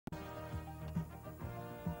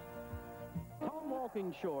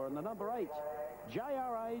Walkinshaw and the number 8,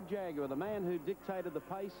 JRA Jaguar, the man who dictated the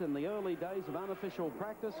pace in the early days of unofficial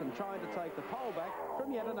practice and tried to take the pole back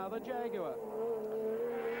from yet another Jaguar.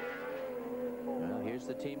 Well, here's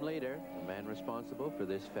the team leader, the man responsible for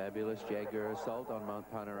this fabulous Jaguar assault on Mount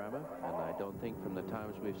Panorama, and I don't think from the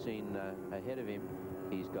times we've seen ahead of him,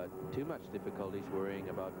 he's got too much difficulties worrying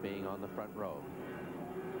about being on the front row.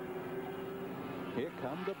 Here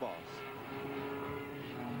come the boss.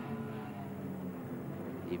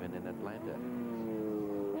 Even in Atlanta.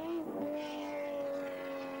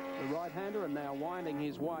 The right-hander and now winding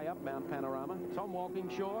his way up Mount Panorama. Tom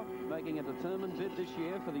Walkinshaw making a determined bid this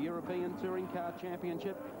year for the European Touring Car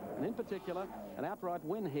Championship, and in particular an outright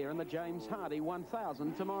win here in the James Hardie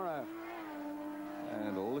 1000 tomorrow.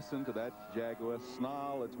 And listen to that Jaguar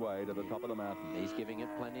snarl its way to the top of the mountain. He's giving it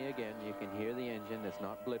plenty again. You can hear the engine. It's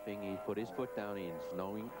not blipping. He's put his foot down. He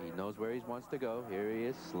knows where he wants to go. Here he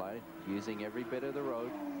is, using every bit of the road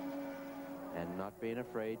and not being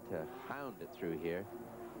afraid to hound it through here.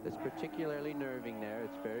 It's particularly nerving there.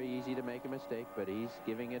 It's very easy to make a mistake, but he's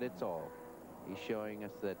giving it its all. He's showing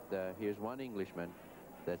us that here's one Englishman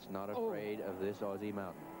that's not afraid of this Aussie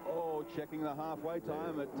mountain. Oh, checking the halfway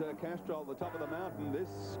time at Castrol, the top of the mountain.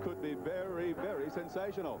 This could be very, very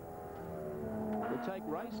sensational. We take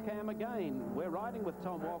race cam again. We're riding with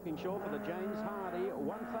Tom Walkinshaw for the James Hardie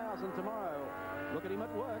 1000 tomorrow. Look at him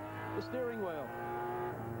at work, the steering wheel.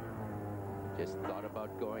 Just thought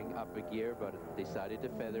about going up a gear, but decided to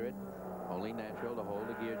feather it. Only natural to hold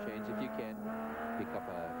the gear change if you can. Pick up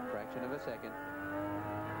a fraction of a second.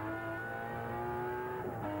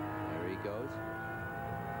 There he goes.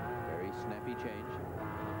 Very snappy change.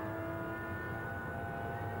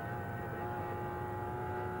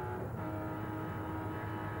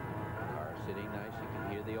 Car sitting nice. You can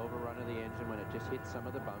hear the overrun of the engine when it just hits some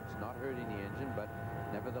of the bumps. Not hurting the engine, but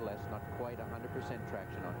nevertheless not quite 100%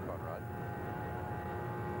 traction on Conrad.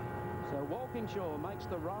 So Walkinshaw makes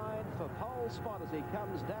the ride for pole spot as he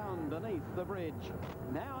comes down beneath the bridge.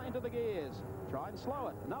 Now into the gears. Try and slow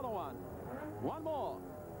it. Another one. One more.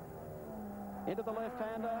 Into the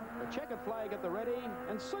left-hander. The checkered flag at the ready.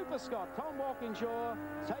 And Super Scott, Tom Walkinshaw,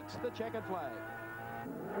 takes the checkered flag.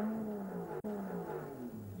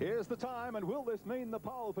 Here's the time, and will this mean the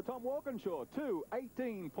pole for Tom Walkinshaw?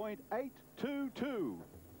 2:18.822.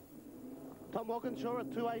 Tom Walkinshaw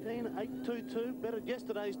at 2:18.822, bettered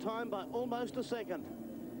yesterday's time by almost a second.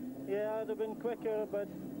 Yeah, I'd have been quicker, but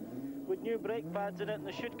with new brake pads in it, and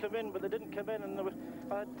they should come in, but they didn't come in, and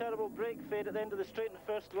I had terrible brake fade at the end of the straight in the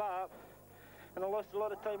first lap, and I lost a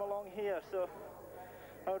lot of time along here, so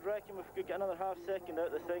I would reckon we could get another half second out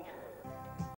of the thing.